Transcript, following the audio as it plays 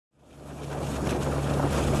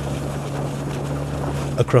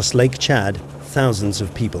Across Lake Chad, thousands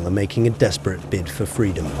of people are making a desperate bid for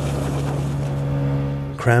freedom.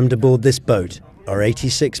 Crammed aboard this boat are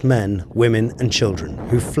 86 men, women and children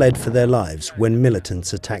who fled for their lives when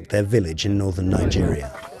militants attacked their village in northern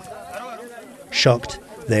Nigeria. Shocked,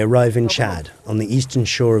 they arrive in Chad, on the eastern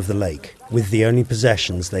shore of the lake, with the only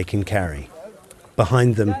possessions they can carry.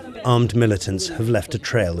 Behind them, armed militants have left a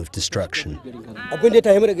trail of destruction.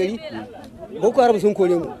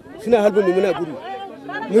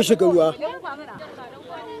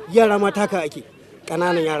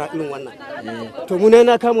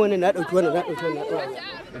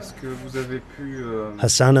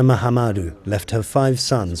 Hassana Mahamadou left her 5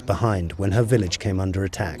 sons behind when her village came under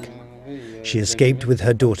attack. She escaped with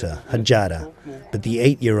her daughter, Hajara, but the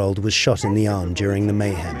 8-year-old was shot in the arm during the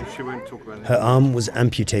mayhem. Her arm was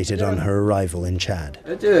amputated on her arrival in Chad.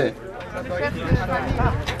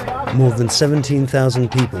 More than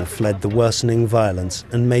 17,000 people fled the worsening violence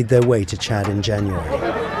and made their way to Chad in January.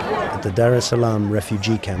 At the Dar es Salaam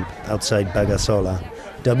refugee camp outside Bagasola,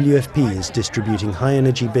 WFP is distributing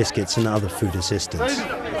high-energy biscuits and other food assistance.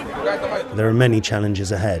 There are many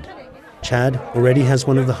challenges ahead. Chad already has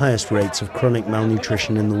one of the highest rates of chronic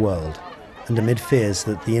malnutrition in the world, and amid fears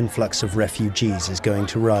that the influx of refugees is going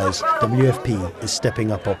to rise, WFP is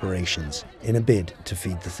stepping up operations in a bid to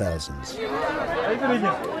feed the thousands.